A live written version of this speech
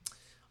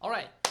All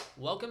right,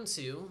 welcome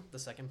to the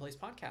Second Place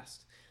Podcast.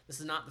 This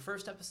is not the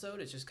first episode,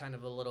 it's just kind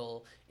of a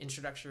little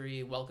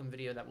introductory welcome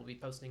video that we'll be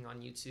posting on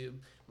YouTube.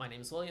 My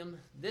name is William,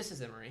 this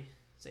is Emery.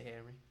 Say hey,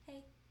 Emery.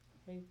 Hey.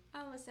 Hey.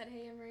 I almost said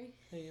hey, Emery.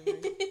 Hey,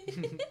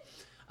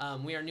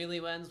 Emery. We are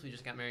newlyweds, we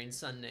just got married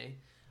Sunday.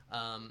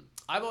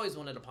 I've always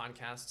wanted a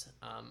podcast.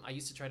 I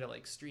used to try to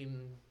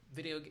stream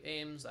video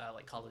games,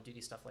 like Call of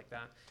Duty, stuff like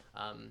that.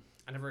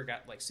 I never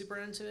got super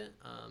into it,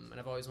 and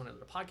I've always wanted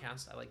a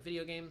podcast. I like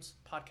video games,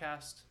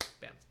 podcast,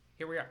 bam,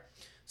 here we are.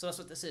 So that's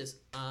what this is.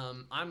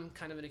 I'm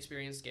kind of an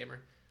experienced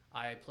gamer.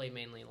 I play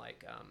mainly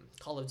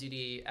Call of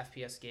Duty,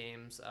 FPS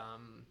games,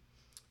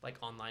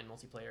 online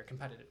multiplayer,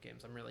 competitive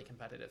games. I'm really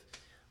competitive.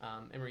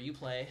 Emery, you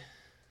play?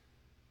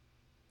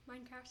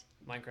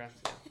 Minecraft,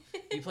 yeah.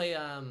 You play,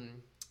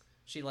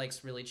 she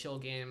likes really chill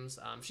games.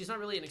 She's not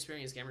really an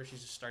experienced gamer.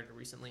 She's just started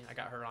recently. I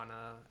got her on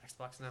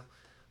Xbox now.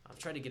 I've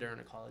tried to get her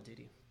into Call of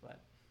Duty, but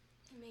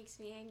it makes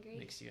me angry.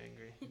 Makes you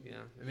angry.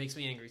 Yeah, it makes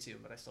me angry too,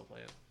 but I still play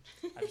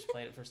it. I just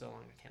played it for so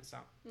long, I can't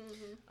stop.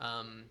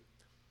 Mm-hmm.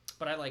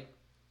 But I like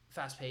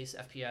fast-paced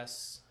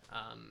FPS,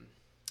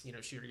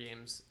 shooter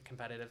games,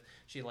 competitive.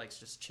 She likes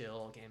just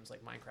chill games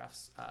like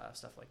Minecraft,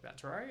 stuff like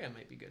that. Terraria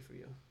might be good for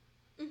you.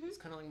 Mm-hmm. It's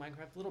kind of like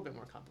Minecraft, a little bit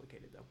more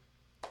complicated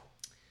though.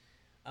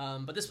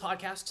 But this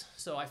podcast,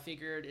 so I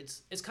figured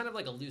it's kind of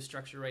like a loose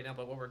structure right now,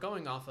 but what we're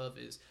going off of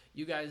is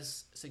you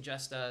guys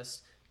suggest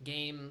us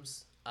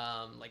games,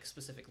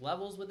 specific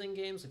levels within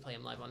games. We play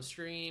them live on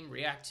stream,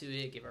 react to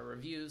it, give our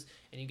reviews,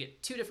 and you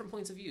get two different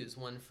points of views.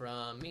 One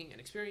from me, an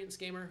experienced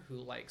gamer who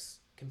likes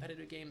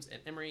competitive games,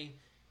 and Emery,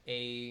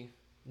 a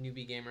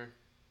newbie gamer,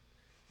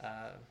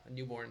 a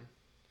newborn,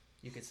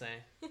 you could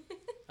say.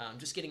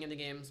 Just getting into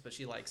games, but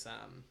she likes,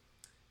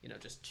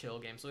 just chill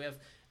games. So we have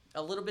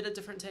a little bit of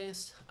different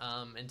taste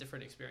and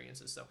different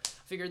experiences. So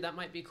I figured that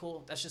might be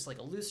cool. That's just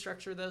a loose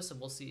structure though, so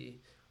we'll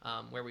see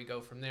where we go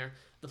from there.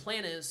 The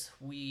plan is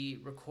we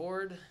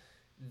record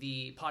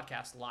the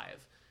podcast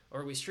live,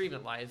 or we stream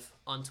it live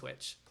on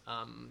Twitch.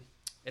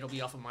 It'll be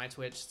off of my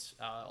Twitch.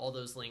 All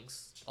the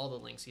links,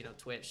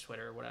 Twitch,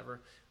 Twitter,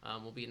 whatever,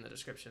 will be in the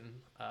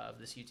description of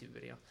this YouTube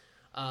video.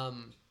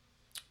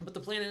 But the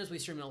plan is we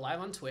stream it live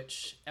on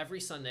Twitch every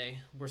Sunday.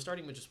 We're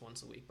starting with just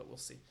once a week, but we'll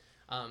see.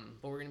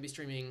 But we're going to be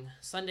streaming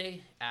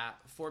Sunday at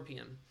 4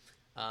 p.m.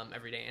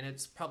 Every day, and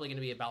it's probably going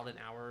to be about an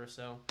hour or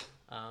so.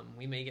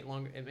 We may get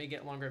longer. It may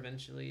get longer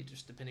eventually,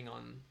 just depending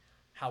on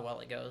how well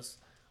it goes.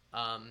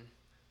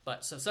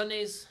 But so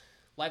Sundays,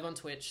 live on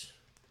Twitch,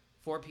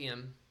 4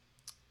 p.m.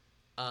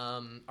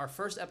 Our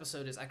first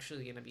episode is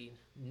actually going to be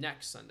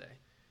next Sunday,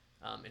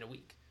 in a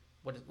week.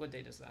 What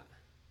date is that?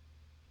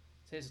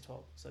 Today's the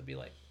 12th, so it'd be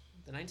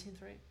the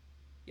 19th, right?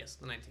 Yes,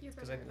 the 19th,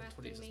 because I think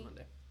the 20th is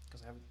Monday,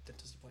 because I have a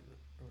dentist appointment.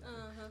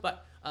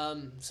 But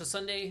so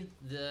Sunday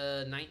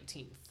the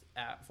 19th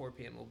at 4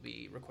 p.m. we'll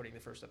be recording the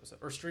first episode,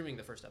 or streaming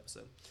the first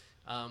episode.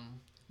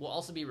 We'll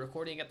also be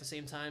recording at the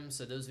same time,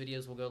 so those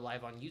videos will go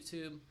live on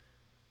YouTube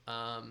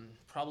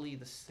probably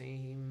the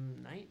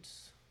same night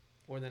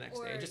or the next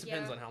day. It just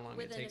depends on how long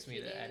it takes me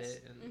to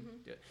edit and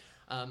do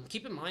it.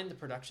 Keep in mind the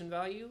production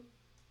value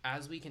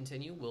as we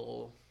continue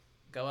will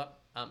go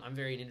up. I'm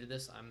very new to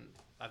this.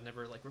 I've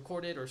never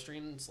recorded or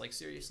streamed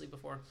seriously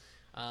before.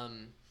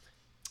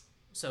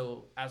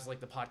 So as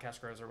the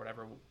podcast grows or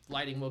whatever,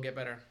 lighting will get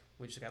better.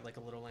 We just got a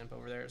little lamp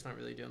over there. It's not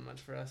really doing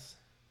much for us.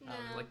 No,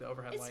 the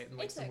overhead light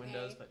and some okay.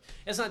 windows, but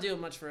it's not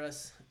doing much for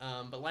us.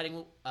 But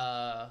lighting,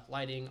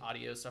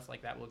 audio, stuff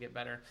like that will get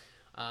better.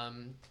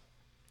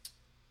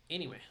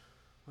 Anyway,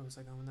 where was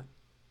I going with that?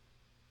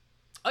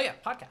 Oh yeah,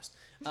 podcast.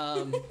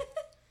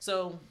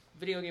 So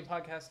video game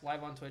podcast,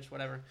 live on Twitch,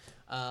 whatever.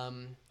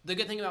 The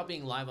good thing about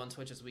being live on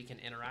Twitch is we can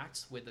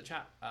interact with the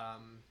chat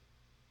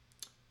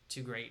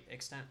to great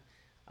extent.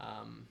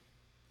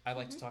 I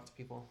like to talk to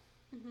people.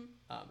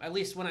 At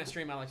least when I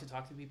stream, I like to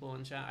talk to people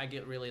in chat. I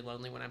get really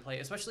lonely when I play,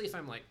 especially if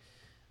I'm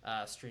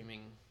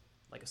streaming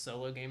a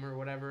solo game or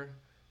whatever.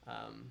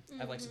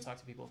 I'd like to talk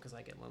to people because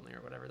I get lonely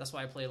or whatever. That's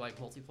why I play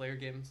multiplayer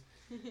games.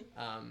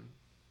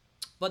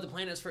 But the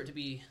plan is for it to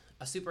be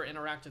a super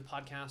interactive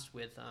podcast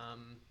with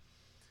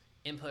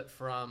input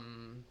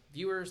from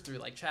viewers through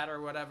chat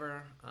or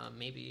whatever.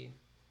 Maybe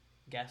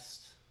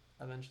guests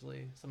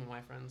eventually. Some of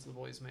my friends, the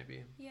boys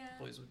maybe. Yeah.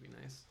 The boys would be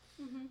nice.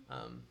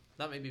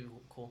 That may be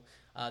cool.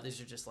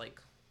 These are just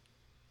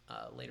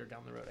later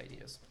down the road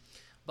ideas,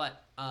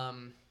 but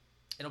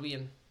it'll be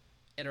an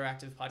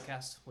interactive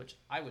podcast, which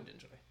I would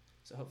enjoy.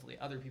 So hopefully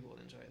other people would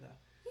enjoy that.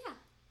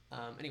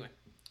 Yeah. Anyway,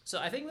 so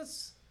I think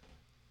that's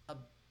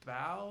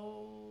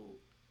about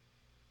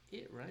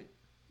it, right?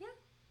 Yeah.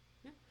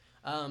 Yeah.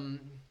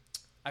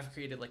 I've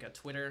created a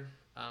Twitter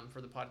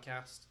for the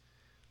podcast,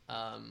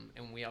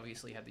 and we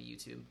obviously have the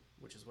YouTube,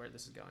 which is where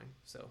this is going.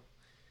 So.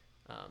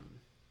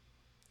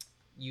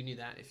 You knew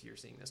that if you're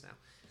seeing this now.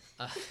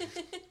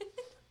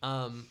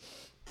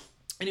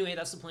 Anyway,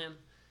 that's the plan.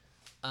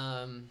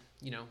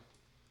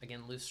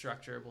 Again, loose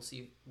structure. We'll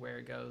see where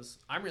it goes.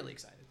 I'm really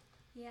excited.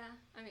 Yeah,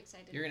 I'm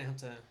excited. You're going to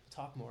have to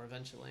talk more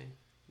eventually.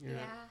 You're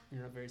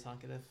not very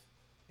talkative.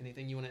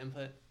 Anything you want to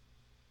input?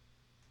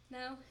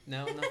 No.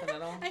 No, nothing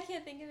at all? I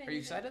can't think of anything. Are you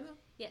excited though?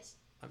 Yes.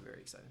 I'm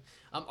very excited.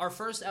 Our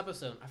first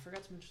episode, I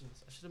forgot to mention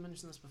this. I should have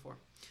mentioned this before.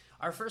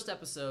 Our first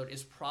episode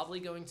is probably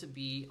going to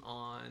be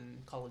on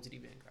Call of Duty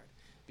Vanguard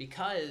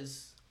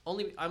because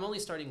I'm only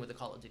starting with the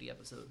Call of Duty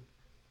episode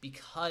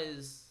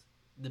because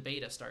the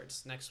beta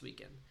starts next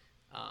weekend.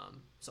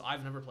 So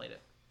I've never played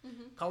it.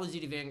 Mm-hmm. Call of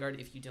Duty Vanguard,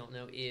 if you don't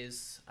know,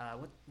 is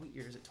what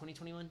year is it?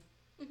 2021.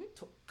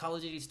 Mm-hmm. Call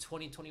of Duty's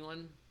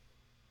 2021.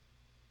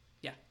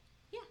 Yeah.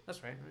 Yeah.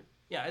 That's right.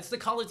 Yeah, it's the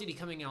Call of Duty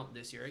coming out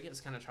this year. It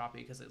gets kind of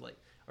choppy because it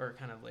or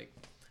kind of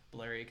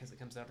blurry because it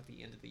comes out at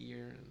the end of the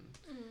year,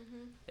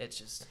 and it's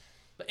just.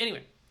 But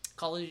anyway,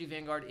 Call of Duty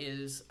Vanguard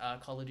is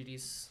Call of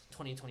Duty's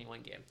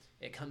 2021 game.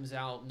 It comes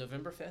out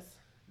November 5th.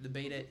 The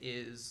beta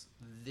is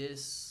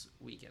this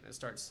weekend. It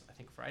starts, I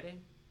think,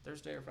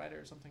 Thursday or Friday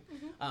or something.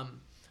 Mm-hmm.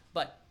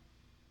 But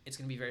it's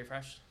going to be very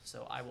fresh,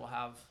 so I will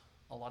have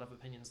a lot of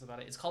opinions about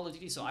it. It's Call of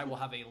Duty, so I will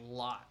have a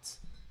lot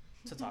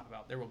to talk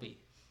about. There will be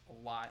a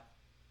lot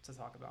to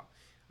talk about.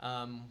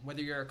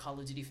 Whether you're a Call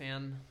of Duty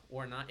fan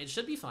or not, it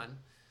should be fun.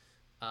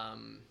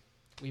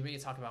 We may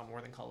talk about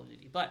more than Call of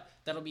Duty, but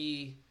that'll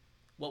be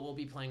what we'll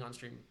be playing on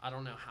stream. I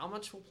don't know how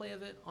much we'll play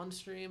of it on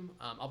stream.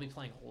 I'll be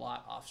playing a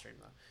lot off stream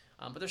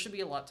though. But there should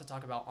be a lot to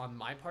talk about on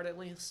my part at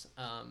least.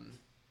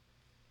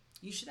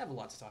 You should have a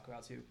lot to talk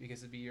about too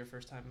because it'd be your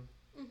first time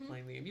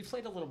playing the game. You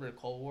played a little bit of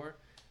Cold War,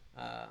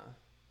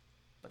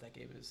 but that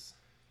game is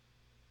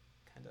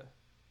kind of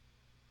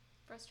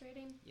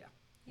frustrating. Yeah.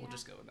 We'll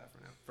just go with that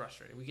for now.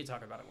 Frustrating. We could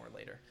talk about it more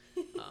later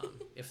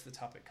if the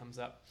topic comes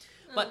up.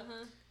 But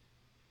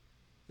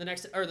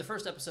the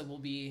first episode will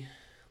be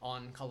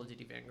on Call of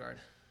Duty Vanguard.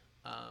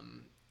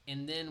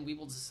 And then we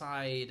will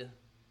decide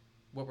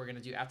what we're going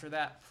to do after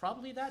that,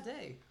 probably that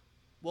day.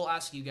 We'll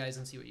ask you guys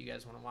and see what you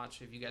guys want to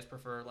watch. If you guys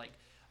prefer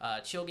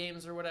chill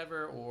games or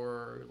whatever,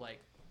 or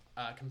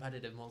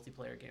competitive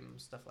multiplayer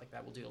games, stuff like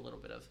that. We'll do a little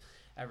bit of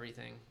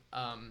everything.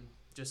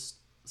 Just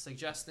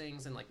suggest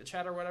things in the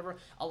chat or whatever.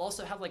 I'll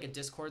also have a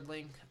Discord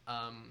link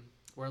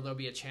where there'll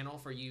be a channel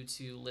for you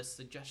to list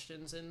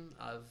suggestions in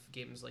of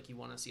games you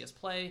want to see us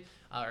play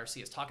or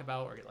see us talk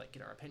about or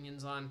get our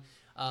opinions on.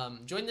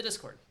 Join the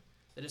Discord.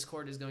 The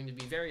Discord is going to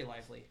be very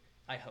lively,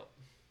 I hope.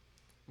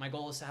 My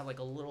goal is to have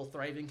a little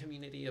thriving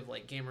community of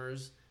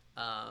gamers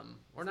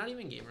or not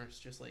even gamers,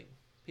 just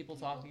people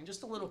talking,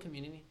 just a little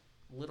community,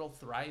 little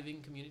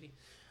thriving community.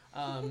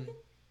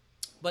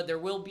 But there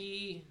will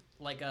be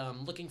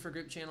looking for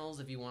group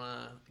channels if you want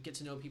to get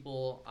to know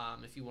people.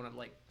 If you want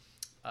to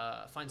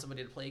find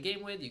somebody to play a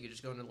game with, you could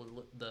just go into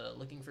the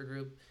looking for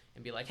group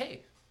and be like,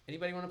 hey,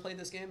 anybody want to play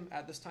this game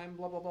at this time,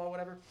 blah, blah, blah,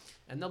 whatever.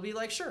 And they'll be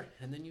like, sure.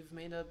 And then you've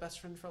made a best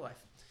friend for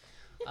life.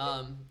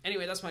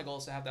 Anyway, that's my goal,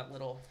 is to have that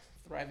little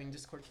thriving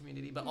Discord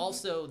community. But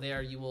also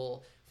there you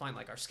will find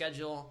our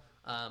schedule.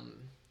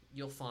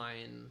 You'll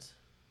find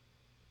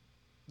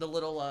the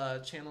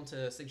little channel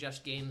to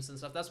suggest games and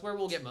stuff. That's where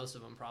we'll get most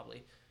of them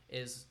probably.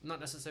 Is not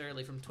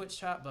necessarily from Twitch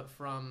chat, but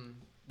from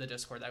the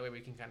Discord. That way we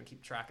can kind of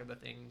keep track of the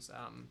things,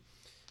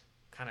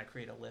 kind of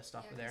create a list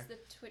off of there. The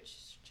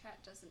Twitch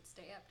chat doesn't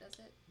stay up, does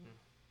it?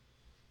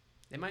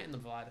 They might in the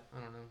VOD. I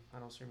don't know. I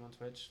don't stream on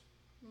Twitch.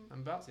 I'm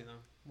about to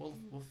though.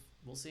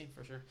 We'll see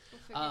for sure.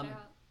 We'll figure it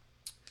out.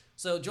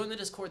 So join the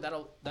Discord.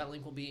 That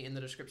link will be in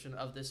the description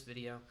of this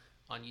video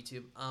on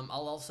YouTube.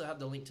 I'll also have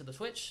the link to the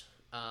Twitch,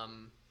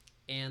 and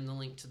the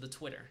link to the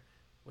Twitter,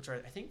 which are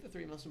I think the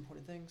three most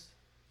important things.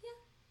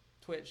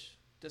 Twitch,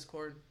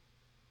 Discord,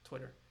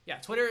 Twitter. Yeah,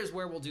 Twitter is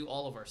where we'll do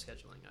all of our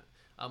scheduling at.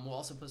 We'll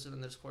also post it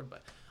in the Discord,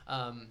 but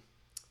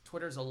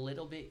Twitter's a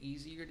little bit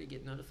easier to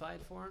get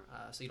notified for,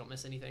 so you don't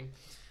miss anything.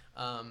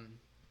 But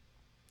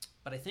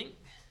I think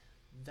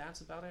that's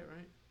about it,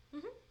 right?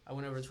 I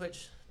went over to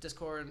Twitch,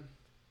 Discord,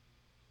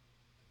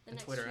 and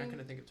Twitter. I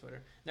couldn't think of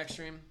Twitter. Next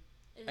stream,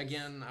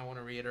 again, I want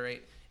to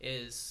reiterate,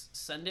 is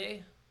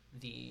Sunday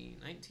the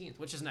 19th,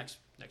 which is next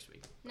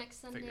week. Next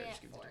Sunday at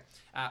 4.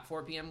 At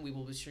 4 p.m. we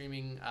will be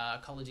streaming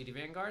Call of Duty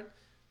Vanguard.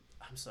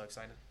 I'm so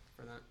excited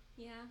for that.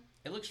 Yeah.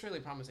 It looks really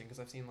promising because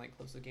I've seen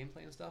clips of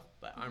gameplay and stuff,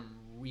 but I'm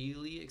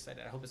really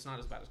excited. I hope it's not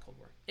as bad as Cold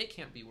War. It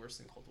can't be worse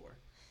than Cold War.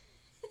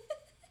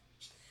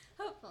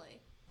 Hopefully.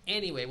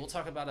 Anyway, we'll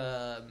talk about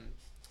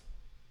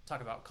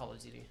Call of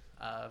Duty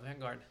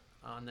Vanguard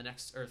on the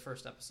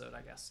first episode,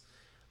 I guess.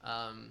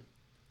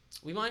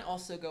 We might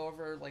also go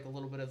over a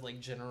little bit of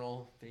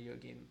general video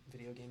game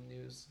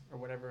news or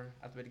whatever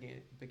at the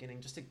beginning,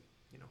 just to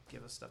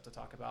give us stuff to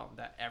talk about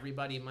that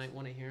everybody might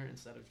want to hear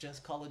instead of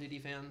just Call of Duty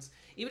fans.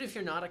 Even if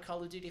you're not a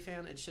Call of Duty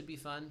fan, it should be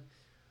fun.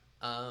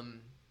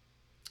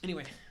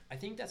 Anyway, I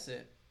think that's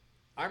it.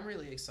 I'm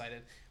really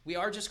excited. We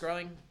are just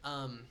growing.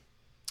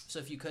 So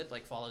if you could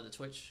follow the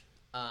Twitch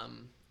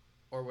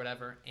or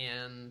whatever,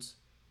 and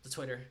the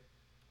Twitter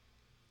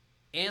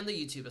and the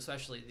YouTube,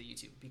 especially the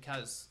YouTube,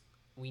 because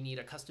we need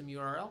a custom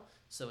URL.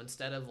 So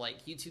instead of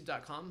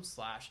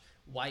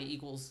youtube.com/y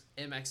equals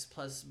mx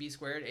plus b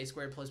squared, a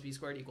squared plus b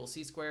squared equals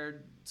c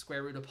squared,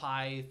 square root of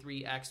pi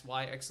 3x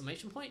y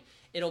exclamation point,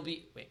 it'll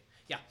be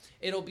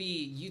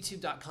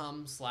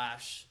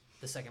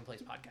youtube.com/the second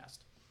place podcast.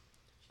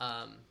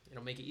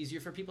 It'll make it easier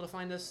for people to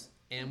find us,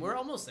 and we're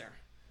almost there.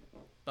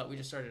 But we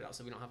just started out,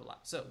 so we don't have a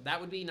lot. So that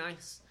would be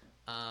nice.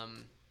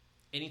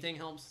 Anything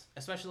helps,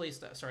 especially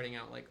starting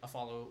out. Like a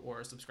follow or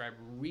a subscribe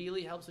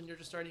really helps when you're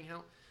just starting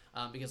out,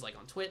 because like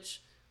on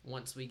Twitch,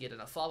 once we get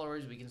enough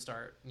followers, we can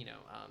start,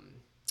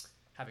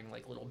 having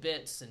like little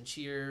bits and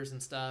cheers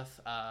and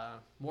stuff.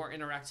 More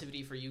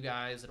interactivity for you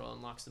guys. It'll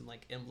unlock some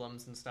like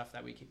emblems and stuff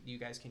that you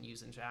guys can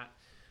use in chat,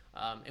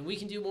 and we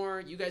can do more.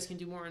 You guys can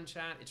do more in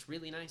chat. It's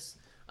really nice.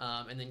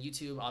 And then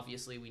YouTube,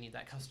 obviously, we need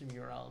that custom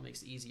URL. It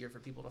makes it easier for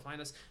people to find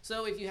us.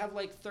 So if you have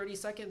like 30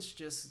 seconds,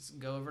 just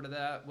go over to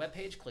that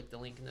webpage, click the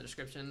link in the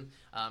description,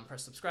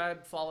 press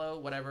subscribe, follow,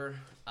 whatever.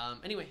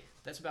 Anyway,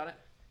 that's about it.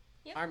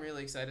 Yep. I'm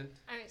really excited.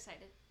 I'm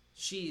excited.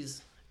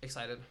 She's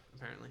excited,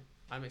 apparently.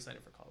 I'm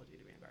excited for Call of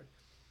Duty Vanguard.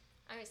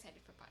 I'm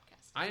excited for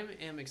podcast. I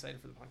am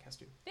excited for the podcast,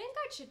 too.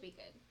 Vanguard should be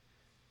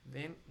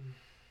good.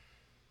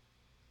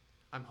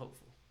 I'm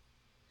hopeful.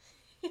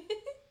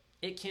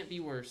 It can't be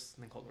worse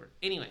than Cold War.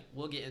 Anyway,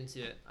 we'll get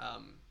into it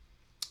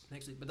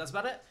next week. But that's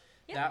about it.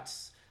 Yep.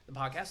 That's the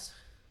podcast.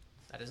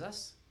 That is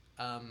us.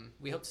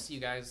 We hope to see you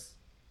guys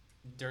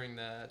during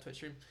the Twitch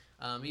stream.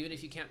 Even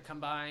if you can't come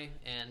by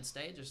and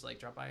stay, just like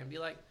drop by and be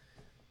like,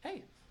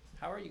 hey,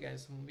 how are you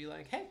guys? And we'll be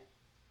like, hey,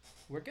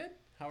 we're good.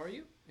 How are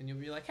you? And you'll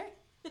be like, hey,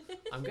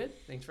 I'm good.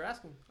 Thanks for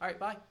asking. All right,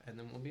 bye. And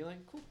then we'll be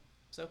like, cool.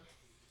 So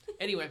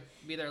anyway,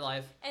 be there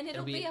live. And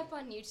it'll be up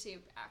on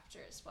YouTube after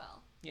as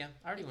well. Yeah,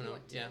 I already went over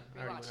it. Yeah,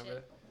 I already went over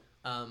it.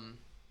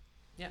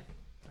 Yeah,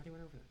 I already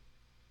went over it.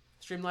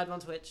 Stream live on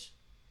Twitch,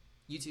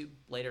 YouTube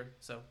later.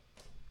 So,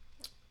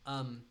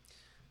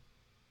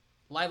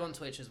 live on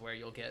Twitch is where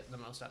you'll get the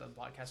most out of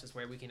the podcast. Is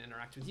where we can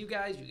interact with you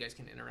guys. You guys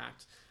can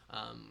interact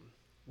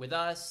with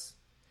us.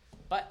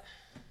 But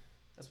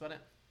that's about it.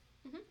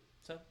 Mm-hmm.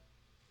 So,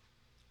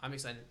 I'm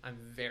excited. I'm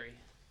very,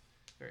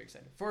 very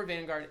excited for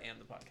Vanguard and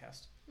the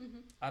podcast. Mm-hmm.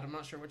 I'm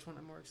not sure which one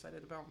I'm more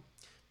excited about.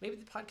 Maybe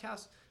the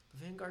podcast.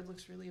 But Vanguard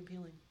looks really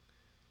appealing.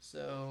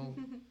 So,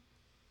 all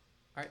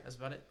right, that's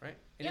about it, right?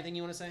 Anything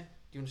you want to say? Do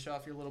you want to show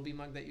off your little bee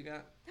mug that you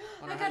got?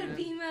 I got a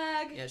bee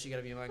mug. Yeah, she got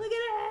a bee mug. Look at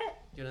it.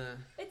 Do you want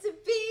to... It's a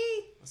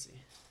bee. Let's see.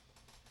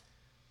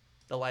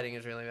 The lighting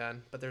is really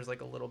bad, but there's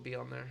like a little bee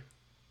on there.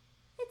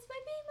 It's my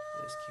bee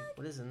mug. It's cute.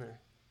 What is in there?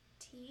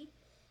 Tea.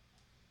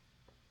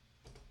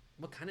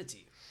 What kind of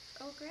tea?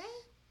 Earl Grey.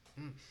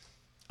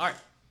 All right.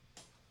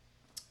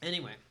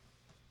 Anyway,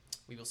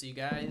 we will see you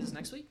guys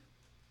next week.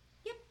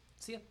 Yep.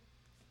 See ya.